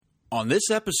On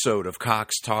this episode of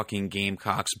Cox Talking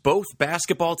Gamecocks, both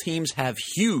basketball teams have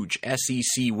huge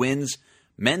SEC wins,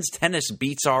 men's tennis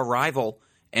beats our rival,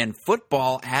 and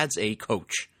football adds a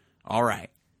coach. All right,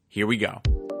 here we go.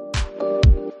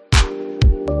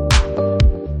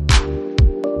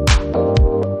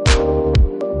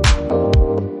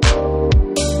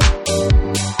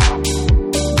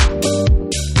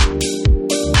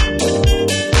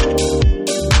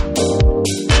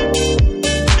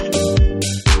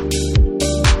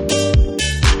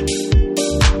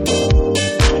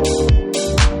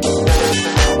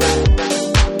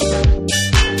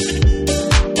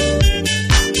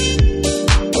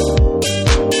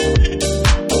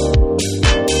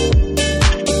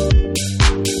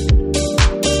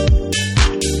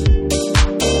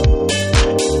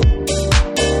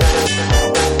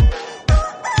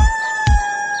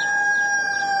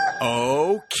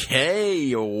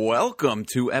 Welcome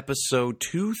to episode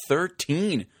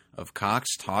 213 of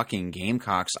Cox Talking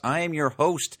Gamecocks. I am your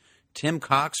host, Tim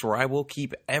Cox, where I will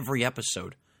keep every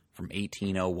episode from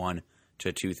 1801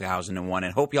 to 2001.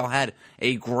 And hope y'all had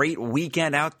a great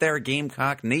weekend out there,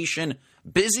 Gamecock Nation.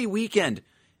 Busy weekend.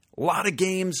 A lot of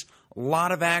games, a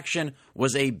lot of action.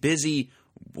 Was a busy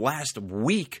last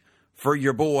week for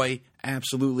your boy.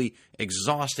 Absolutely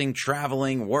exhausting,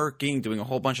 traveling, working, doing a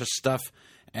whole bunch of stuff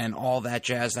and all that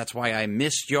jazz. That's why I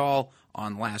missed y'all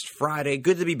on last Friday.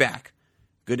 Good to be back.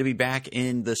 Good to be back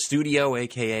in the studio,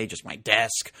 a.k.a. just my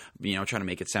desk, trying to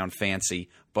make it sound fancy.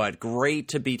 But great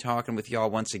to be talking with y'all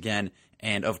once again.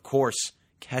 And, of course,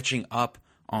 catching up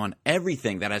on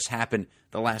everything that has happened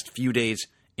the last few days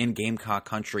in Gamecock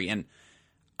country. And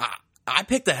I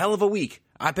picked a hell of a week.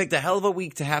 I picked a hell of a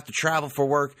week to have to travel for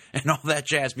work and all that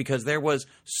jazz because there was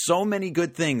so many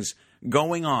good things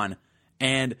going on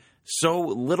and so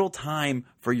little time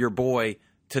for your boy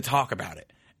to talk about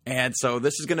it. And so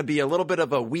this is going to be a little bit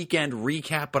of a weekend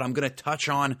recap, but I'm going to touch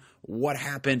on what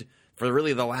happened for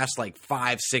really the last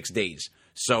 5-6 days.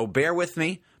 So bear with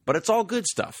me, but it's all good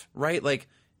stuff, right?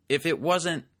 If it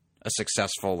wasn't a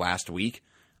successful last week,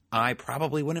 I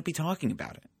probably wouldn't be talking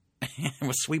about it. I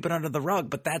was sweeping under the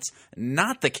rug, but that's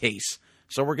not the case.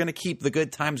 So we're going to keep the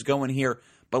good times going here.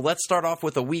 But let's start off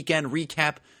with a weekend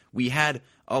recap. We had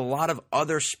a lot of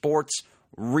other sports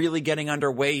really getting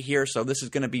underway here, so this is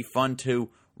going to be fun to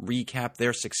recap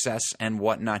their success and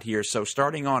whatnot here. So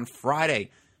starting on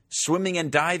Friday, swimming and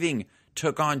diving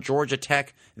took on Georgia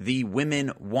Tech. The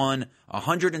women won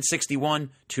 161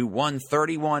 to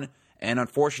 131, and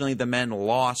unfortunately the men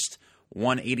lost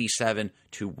 187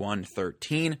 to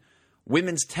 113.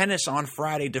 Women's tennis on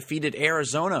Friday defeated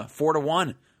Arizona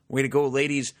 4-1. Way to go,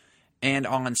 ladies. And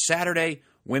on Saturday,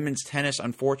 women's tennis,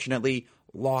 unfortunately,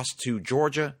 lost to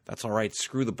Georgia. That's all right.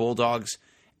 Screw the Bulldogs.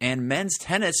 And men's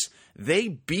tennis, they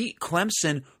beat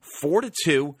Clemson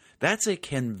 4-2. That's a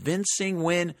convincing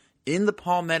win in the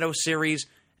Palmetto Series.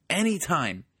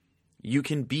 Anytime you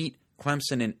can beat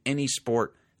Clemson in any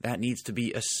sport, that needs to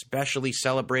be especially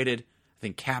celebrated. I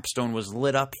think Capstone was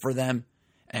lit up for them.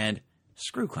 And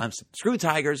screw Clemson. Screw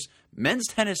Tigers. Men's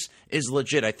tennis is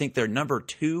legit. I think they're number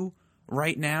 2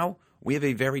 right now. We have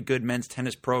a very good men's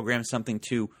tennis program, something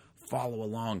to follow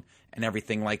along and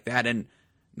everything like that. And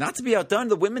not to be outdone,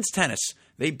 the women's tennis,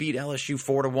 they beat LSU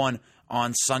 4-1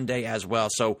 on Sunday as well.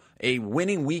 So a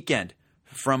winning weekend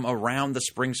from around the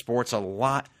spring sports, a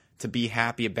lot to be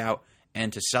happy about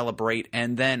and to celebrate.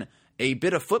 And then a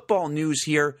bit of football news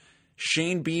here.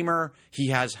 Shane Beamer, he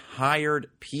has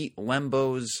hired Pete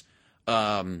Lembo's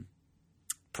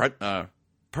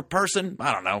person,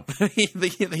 I don't know.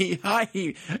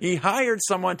 he hired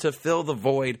someone to fill the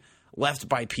void left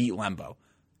by Pete Lembo.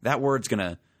 That word's going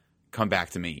to come back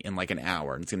to me in an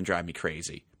hour, and it's going to drive me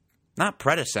crazy. Not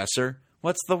predecessor.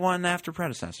 What's the one after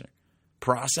predecessor?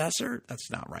 Processor? That's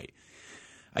not right.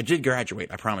 I did graduate,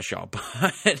 I promise y'all.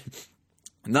 But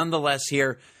nonetheless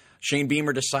here, Shane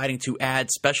Beamer deciding to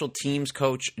add special teams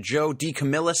coach Joe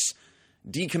DeCamillis.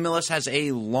 DeCamillis has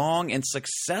a long and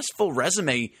successful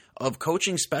resume of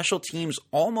coaching special teams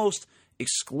almost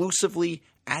exclusively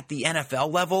at the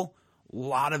NFL level. A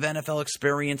lot of NFL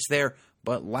experience there.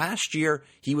 But last year,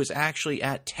 he was actually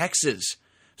at Texas.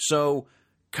 So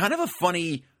kind of a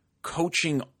funny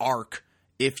coaching arc,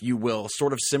 if you will,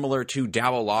 sort of similar to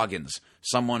Dowell Loggins,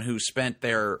 someone who spent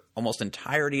their almost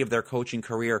entirety of their coaching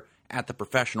career at the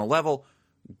professional level,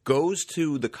 goes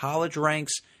to the college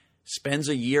ranks, spends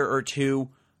a year or two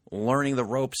learning the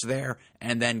ropes there,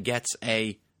 and then gets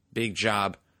a big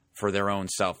job for their own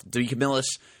self. DeCamillis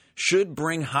should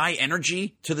bring high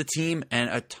energy to the team and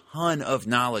a ton of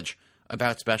knowledge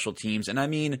about special teams. And I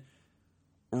mean,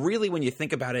 really, when you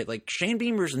think about it, like, Shane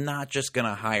Beamer's not just going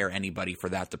to hire anybody for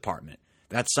that department.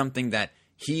 That's something that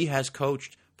he has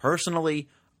coached personally.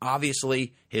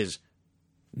 Obviously, his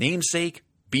namesake,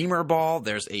 Beamer Ball,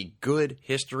 there's a good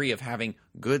history of having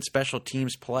good special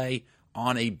teams play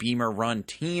on a Beamer run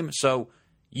team. So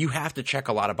you have to check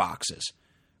a lot of boxes,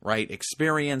 right?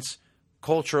 Experience,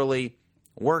 culturally,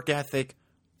 work ethic,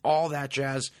 all that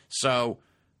jazz. So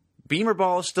Beamer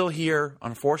Ball is still here.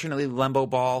 Unfortunately, Lembo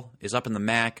Ball is up in the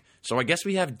MAC. So I guess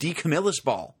we have DeCamillus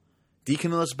Ball.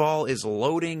 DeCamillus Ball is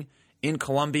loading in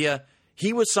Columbia.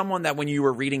 He was someone that when you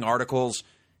were reading articles,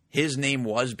 his name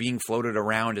was being floated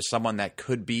around as someone that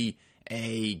could be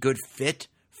a good fit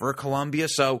for Columbia.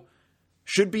 So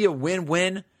should be a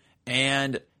win-win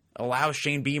and allow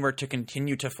Shane Beamer to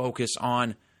continue to focus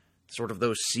on sort of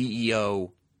those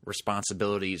CEO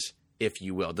responsibilities, if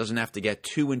you will. Doesn't have to get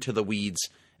too into the weeds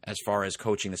as far as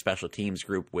coaching the special teams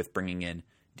group with bringing in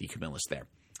DeCamillus there.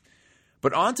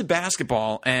 But on to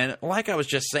basketball, and like I was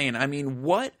just saying, I mean,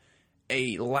 what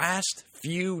a last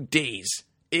few days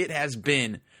it has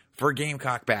been for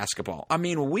Gamecock basketball. I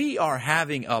mean, we are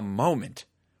having a moment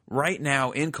right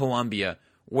now in Columbia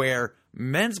where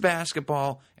men's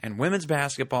basketball and women's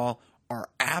basketball are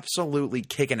absolutely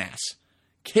kicking ass.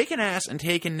 Kicking ass and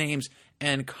taking names,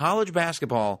 and college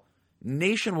basketball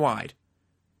nationwide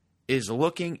is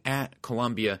looking at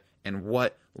Columbia and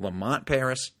what Lamont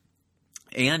Paris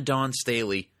and Dawn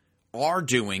Staley are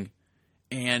doing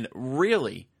and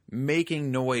really making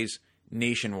noise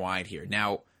nationwide here.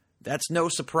 Now, that's no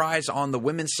surprise on the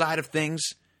women's side of things.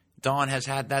 Dawn has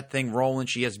had that thing rolling.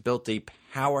 She has built a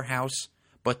powerhouse.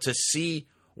 But to see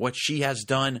what she has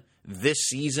done this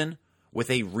season with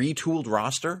a retooled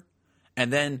roster,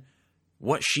 and then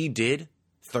what she did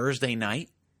Thursday night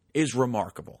is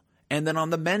remarkable. And then on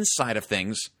the men's side of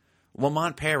things,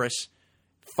 Lamont Paris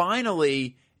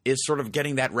finally is sort of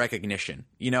getting that recognition.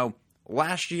 You know,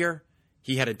 last year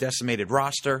he had a decimated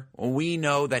roster. We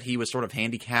know that he was sort of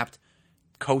handicapped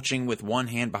coaching with one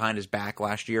hand behind his back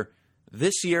last year.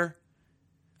 This year,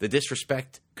 the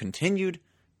disrespect continued,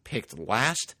 picked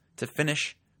last to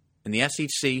finish in the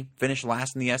SEC, finished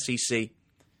last in the SEC,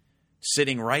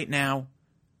 sitting right now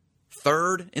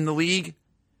third in the league,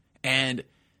 and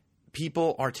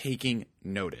people are taking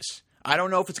notice. I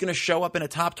don't know if it's going to show up in a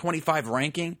top 25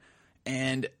 ranking,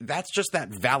 and that's just that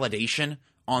validation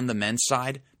on the men's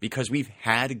side because we've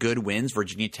had good wins.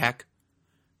 Virginia Tech,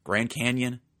 Grand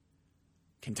Canyon,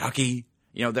 Kentucky.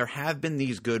 You know, there have been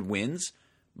these good wins,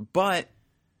 but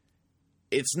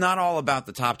it's not all about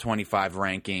the top 25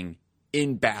 ranking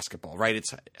in basketball, right?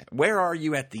 It's where are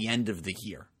you at the end of the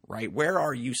year, right? Where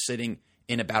are you sitting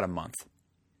in about a month?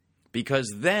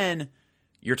 Because then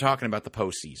you're talking about the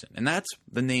postseason, and that's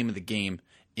the name of the game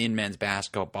in men's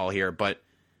basketball here. But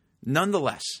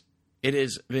nonetheless, it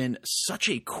has been such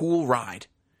a cool ride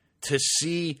to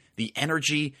see the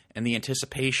energy and the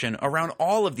anticipation around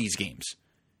all of these games.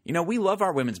 You know, we love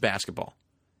our women's basketball.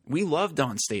 We love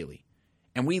Dawn Staley,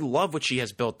 and we love what she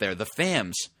has built there. The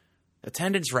FAMs,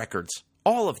 attendance records,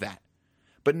 all of that.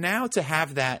 But now to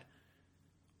have that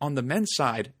on the men's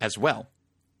side as well.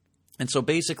 And so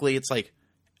basically it's like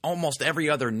almost every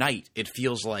other night it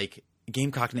feels like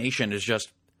Gamecock Nation is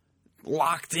just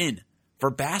locked in for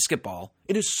basketball.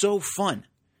 It is so fun.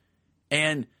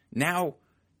 And now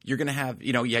you're going to have,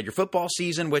 you know, you had your football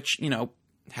season, which, you know,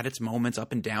 had its moments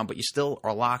up and down, but you still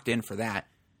are locked in for that.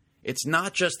 It's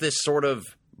not just this sort of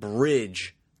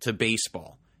bridge to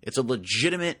baseball. It's a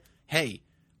legitimate, hey,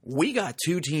 we got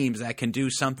two teams that can do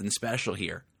something special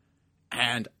here,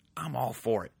 and I'm all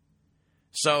for it.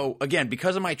 So, again,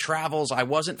 because of my travels, I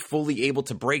wasn't fully able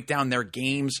to break down their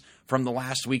games from the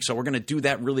last week, so we're going to do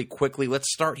that really quickly.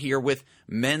 Let's start here with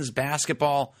men's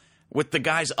basketball, with the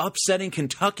guys upsetting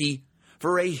Kentucky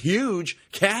for a huge,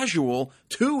 casual,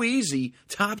 too easy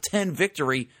top 10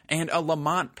 victory and a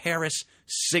Lamont Paris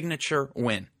signature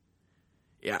win.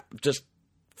 Yeah, just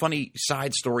funny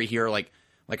side story here. Like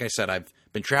I said, I've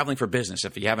been traveling for business.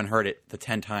 If you haven't heard it, the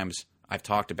 10 times I've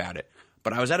talked about it.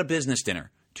 But I was at a business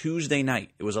dinner Tuesday night.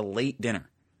 It was a late dinner.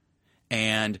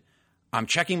 And I'm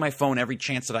checking my phone every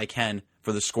chance that I can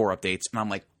for the score updates. And I'm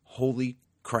like, holy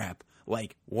crap.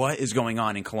 Like, what is going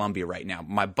on in Columbia right now?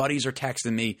 My buddies are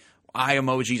texting me, eye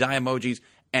emojis.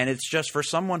 And it's just for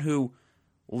someone who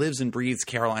lives and breathes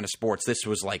Carolina sports, this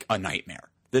was like a nightmare.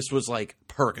 This was like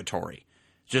purgatory,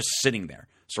 just sitting there.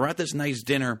 So we're at this nice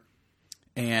dinner,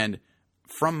 and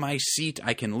from my seat,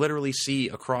 I can literally see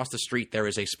across the street there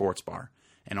is a sports bar.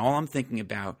 And all I'm thinking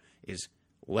about is,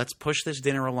 let's push this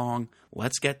dinner along,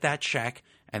 let's get that check,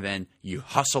 and then you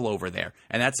hustle over there.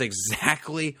 And that's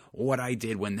exactly what I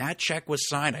did. When that check was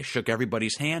signed, I shook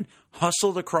everybody's hand,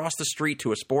 hustled across the street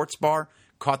to a sports bar,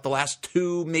 caught the last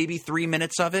 2, maybe 3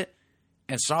 minutes of it,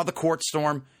 and saw the court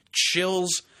storm,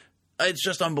 chills. It's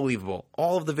just unbelievable.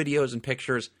 All of the videos and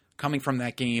pictures coming from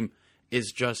that game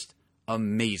is just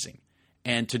amazing.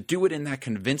 And to do it in that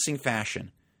convincing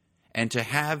fashion, and to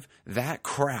have that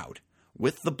crowd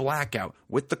with the blackout,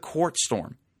 with the court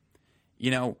storm,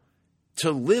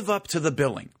 to live up to the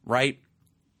billing, right?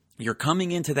 You're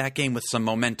coming into that game with some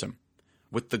momentum,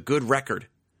 with the good record,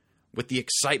 with the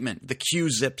excitement, the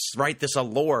Q-zips, right? This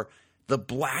allure, the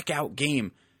blackout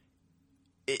game.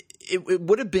 It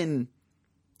would have been,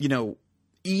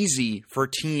 easy for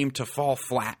a team to fall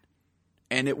flat.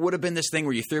 And it would have been this thing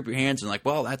where you threw up your hands and like,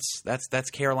 well,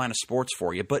 that's Carolina sports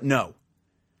for you. But no,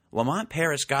 Lamont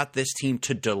Paris got this team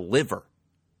to deliver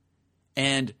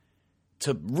and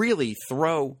to really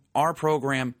throw our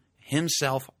program,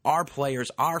 himself, our players,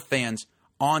 our fans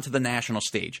onto the national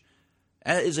stage.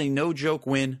 That is a no-joke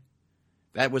win.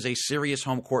 That was a serious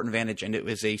home court advantage, and it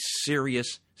was a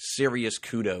serious, serious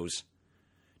kudos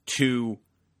to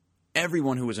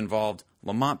everyone who was involved,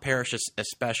 Lamont Paris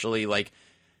especially. Like,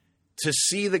 to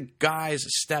see the guys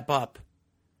step up.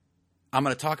 I'm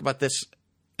going to talk about this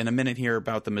in a minute here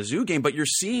about the Mizzou game, but you're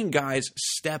seeing guys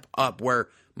step up where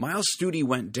Miles Studi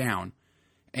went down,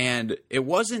 and it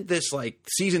wasn't this, like,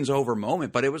 season's over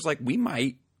moment, but it was like, we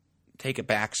might take a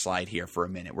backslide here for a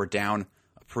minute. We're down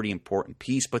a pretty important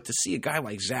piece, but to see a guy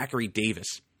like Zachary Davis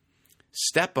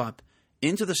step up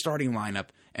into the starting lineup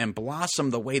and blossom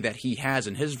the way that he has,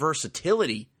 and his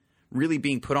versatility really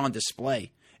being put on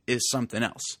display, is something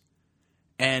else.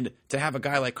 And to have a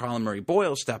guy like Carlin Murray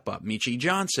Boyle step up, Michi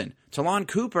Johnson, Talon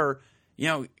Cooper,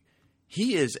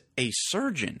 he is a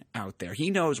surgeon out there.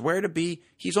 He knows where to be.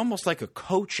 He's almost like a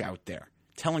coach out there,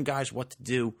 telling guys what to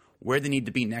do, where they need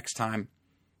to be next time.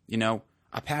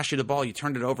 I pass you the ball, you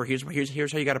turned it over. Here's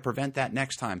how you got to prevent that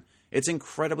next time. It's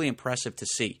incredibly impressive to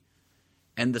see.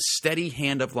 And the steady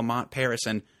hand of Lamont Paris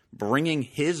and bringing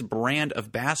his brand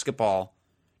of basketball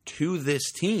to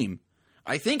this team,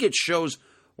 I think it shows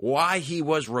why he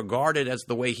was regarded as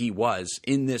the way he was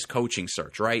in this coaching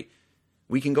search, right?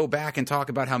 We can go back and talk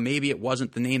about how maybe it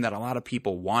wasn't the name that a lot of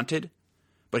people wanted,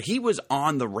 but he was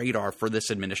on the radar for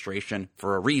this administration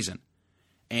for a reason.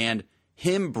 And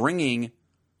him bringing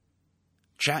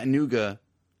Chattanooga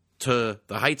to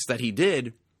the heights that he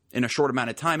did in a short amount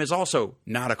of time is also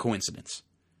not a coincidence.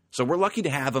 So we're lucky to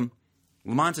have him.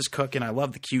 Lamont is cooking. I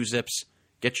love the Q-zips.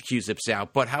 Get your Q-zips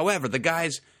out. But however, the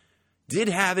guys did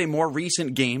have a more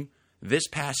recent game this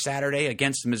past Saturday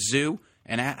against Mizzou,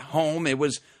 and at home it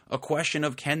was a question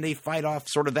of, can they fight off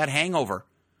sort of that hangover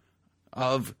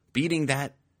of beating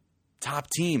that top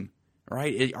team,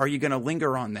 right? Are you going to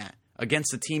linger on that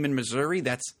against a team in Missouri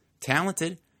that's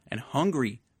talented and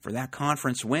hungry for that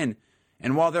conference win?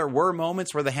 And while there were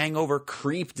moments where the hangover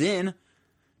creeped in,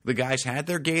 the guys had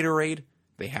their Gatorade,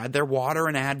 they had their water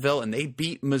and Advil, and they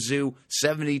beat Mizzou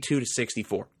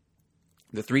 72-64.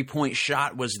 The three-point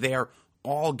shot was there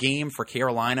all game for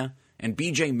Carolina, and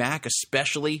B.J. Mack,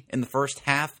 especially in the first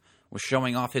half, was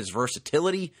showing off his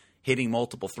versatility, hitting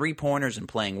multiple three-pointers and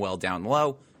playing well down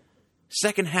low.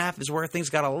 Second half is where things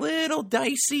got a little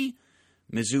dicey.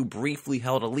 Mizzou briefly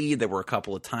held a lead. There were a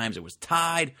couple of times it was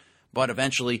tied, but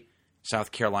eventually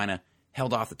South Carolina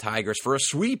held off the Tigers for a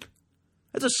sweep.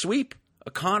 That's a sweep,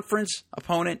 a conference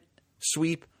opponent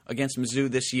sweep against Mizzou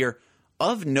this year.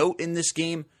 Of note in this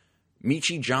game,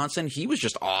 Michi Johnson, he was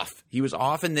just off. He was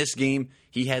off in this game.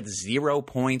 He had 0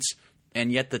 points,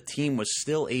 and yet the team was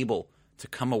still able to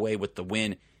come away with the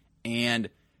win. And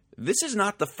this is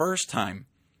not the first time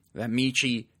that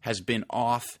Michi has been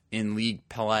off in league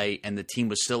play, and the team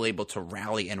was still able to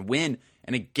rally and win.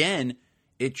 And again,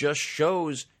 it just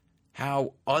shows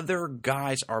how other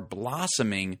guys are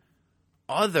blossoming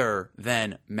other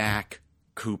than Mack,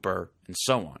 Cooper, and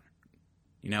so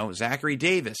on. Zachary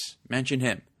Davis, mention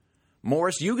him.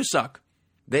 Morris Ugasuk.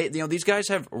 These guys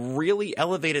have really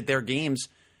elevated their games,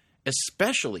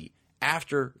 especially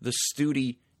after the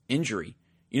Studi injury.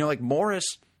 Like Morris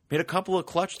hit a couple of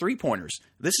clutch three-pointers.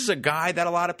 This is a guy that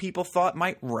a lot of people thought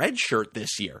might redshirt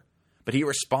this year, but he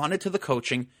responded to the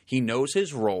coaching. He knows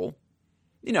his role.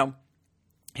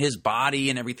 His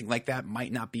body and everything like that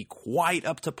might not be quite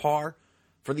up to par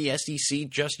for the SEC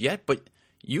just yet, but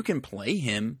you can play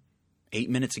him 8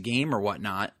 minutes a game or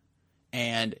whatnot,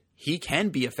 and he can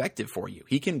be effective for you.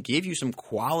 He can give you some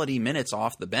quality minutes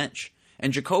off the bench.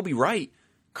 And Jacoby Wright,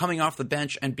 coming off the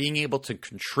bench and being able to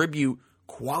contribute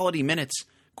quality minutes,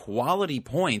 quality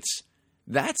points,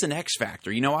 that's an X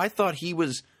factor. I thought he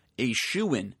was a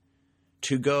shoo-in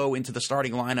to go into the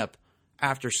starting lineup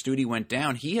after Studi went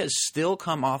down. He has still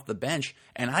come off the bench,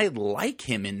 and I like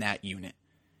him in that unit.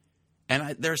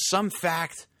 And there's some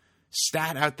fact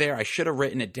stat out there. I should have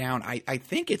written it down. I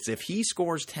think it's if he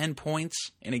scores 10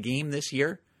 points in a game this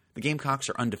year, the Gamecocks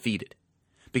are undefeated.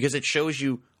 Because it shows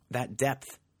you that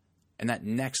depth and that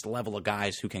next level of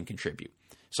guys who can contribute.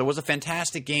 So it was a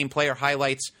fantastic game. Player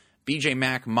highlights: BJ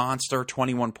Mack, monster,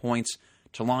 21 points.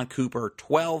 Talon Cooper,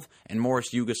 12. And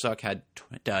Morris Ugasuk had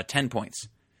 10 points.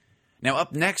 Now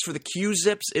up next for the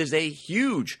Q-Zips is a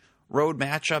huge road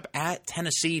matchup at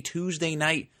Tennessee Tuesday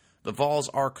night. The Vols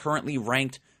are currently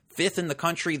ranked 5th in the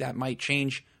country. That might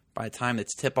change by the time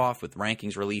it's tip-off with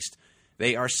rankings released.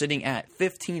 They are sitting at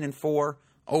 15-4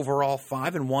 overall,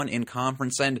 5-1 in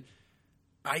conference. And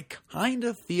I kind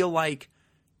of feel like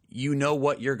you know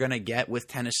what you're going to get with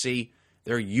Tennessee.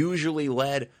 They're usually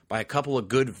led by a couple of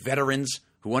good veterans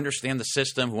who understand the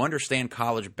system, who understand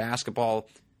college basketball.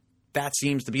 That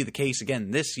seems to be the case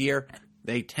again this year.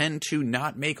 They tend to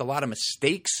not make a lot of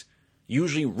mistakes,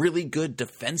 usually really good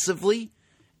defensively,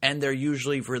 and they're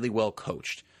usually really well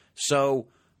coached. So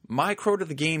my quote of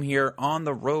the game here, on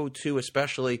the road too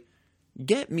especially,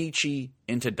 get Michi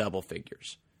into double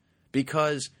figures.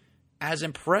 Because as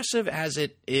impressive as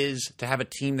it is to have a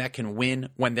team that can win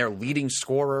when their leading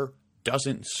scorer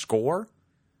doesn't score,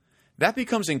 that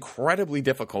becomes incredibly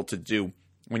difficult to do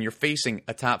when you're facing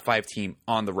a top 5 team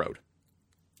on the road,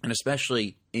 and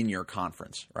especially in your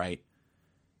conference, right?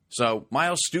 So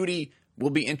Miles Stute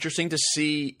will be interesting to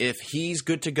see if he's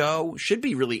good to go. Should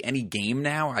be really any game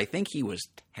now. I think he was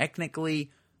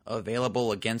technically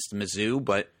available against Mizzou,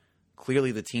 but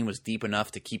clearly the team was deep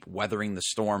enough to keep weathering the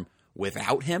storm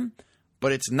without him.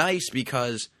 But it's nice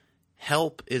because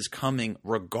help is coming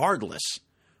regardless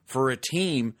for a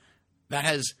team that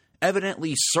has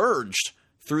evidently surged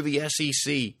through the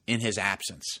SEC in his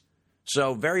absence.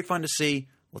 So very fun to see.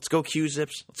 Let's go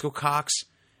Q-Zips. Let's go Cox.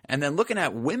 And then looking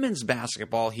at women's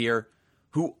basketball here,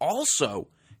 who also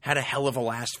had a hell of a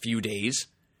last few days.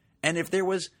 And if there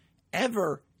was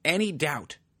ever any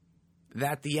doubt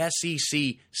that the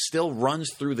SEC still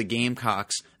runs through the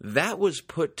Gamecocks, that was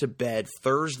put to bed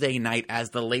Thursday night as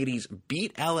the ladies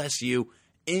beat LSU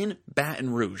in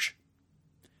Baton Rouge.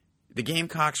 The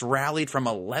Gamecocks rallied from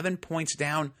 11 points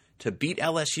down to beat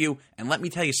LSU, and let me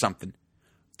tell you something.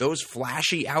 Those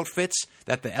flashy outfits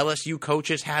that the LSU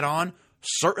coaches had on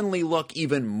certainly look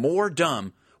even more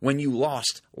dumb when you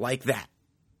lost like that.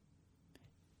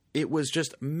 It was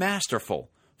just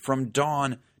masterful from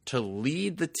Dawn to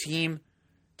lead the team,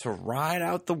 to ride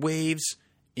out the waves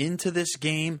into this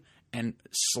game and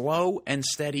slow and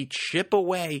steady chip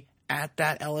away at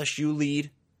that LSU lead.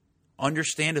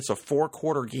 Understand it's a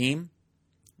 4-quarter game.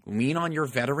 Lean on your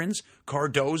veterans.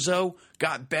 Cardozo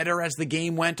got better as the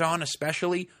game went on,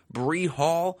 especially Bree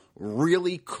Hall,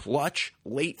 really clutch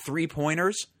late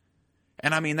 3-pointers.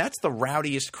 And I mean, that's the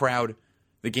rowdiest crowd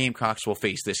the Gamecocks will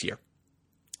face this year.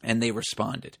 And they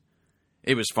responded.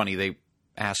 It was funny. They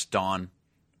asked Dawn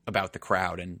about the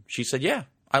crowd, and she said, yeah,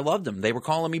 I loved them. They were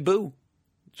calling me boo.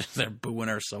 They're booing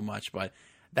her so much, but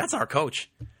that's our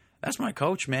coach. That's my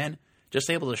coach, man. Just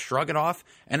able to shrug it off,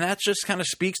 and that just kind of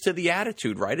speaks to the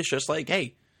attitude, right? It's just like,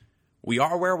 hey, we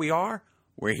are where we are.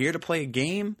 We're here to play a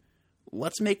game.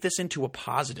 Let's make this into a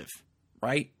positive,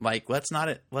 right? Like, let's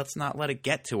not let it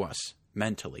get to us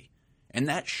mentally. And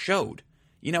that showed.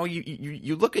 You know,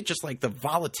 you look at just like the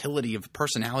volatility of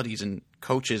personalities and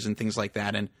coaches and things like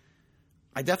that, and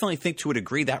I definitely think to a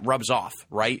degree that rubs off,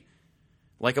 right?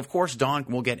 Like, of course, Dawn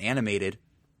will get animated,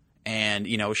 and,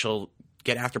 you know, she'll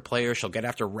get after players, she'll get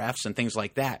after refs and things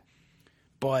like that.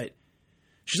 But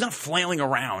she's not flailing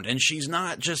around, and she's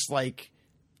not just like,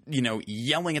 you know,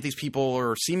 yelling at these people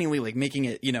or seemingly like making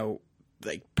it, you know,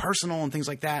 like personal and things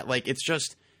like that. Like, it's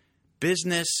just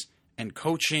business and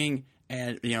coaching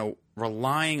and, you know,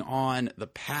 relying on the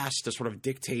past to sort of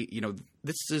dictate, you know,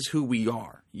 this is who we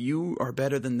are. You are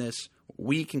better than this.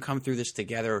 We can come through this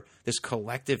together, this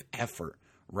collective effort,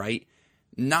 right?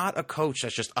 Not a coach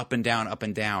that's just up and down,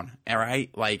 all right?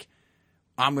 Like,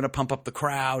 I'm going to pump up the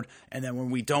crowd, and then when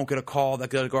we don't get a call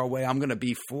that's going to go our way, I'm going to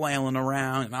be flailing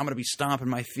around, and I'm going to be stomping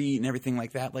my feet and everything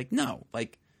like that. Like, no.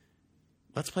 Like,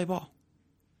 let's play ball.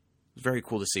 It was very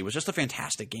cool to see. It was just a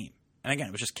fantastic game. And again,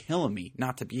 it was just killing me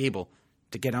not to be able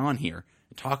to get on here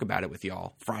and talk about it with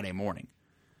y'all Friday morning.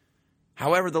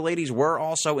 However, the ladies were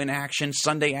also in action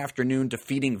Sunday afternoon,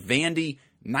 defeating Vandy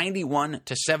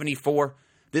 91-74.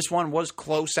 This one was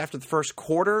close after the first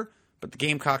quarter, but the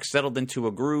Gamecocks settled into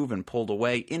a groove and pulled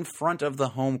away in front of the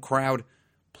home crowd.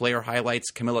 Player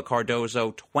highlights: Camila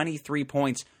Cardozo, 23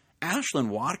 points. Ashlyn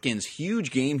Watkins,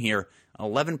 huge game here,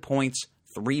 11 points,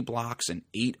 3 blocks, and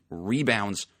 8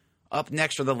 rebounds. Up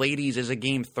next for the ladies is a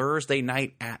game Thursday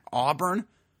night at Auburn.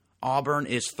 Auburn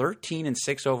is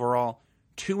 13-6 overall,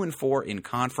 2-4 in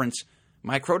conference.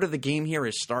 My quote of the game here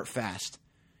is start fast.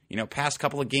 Past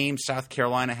couple of games, South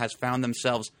Carolina has found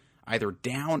themselves either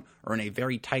down or in a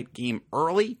very tight game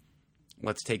early.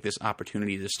 Let's take this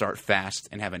opportunity to start fast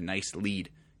and have a nice lead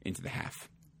into the half.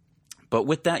 But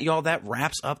with that, y'all, that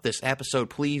wraps up this episode.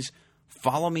 Please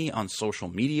follow me on social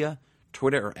media.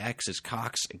 Twitter or X is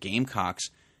Cox Gamecocks.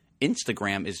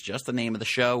 Instagram is just the name of the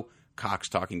show, Cox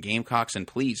Talking Gamecocks. And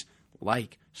please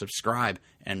like, subscribe,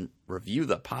 and review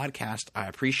the podcast. I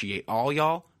appreciate all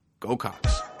y'all. Go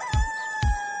Cox.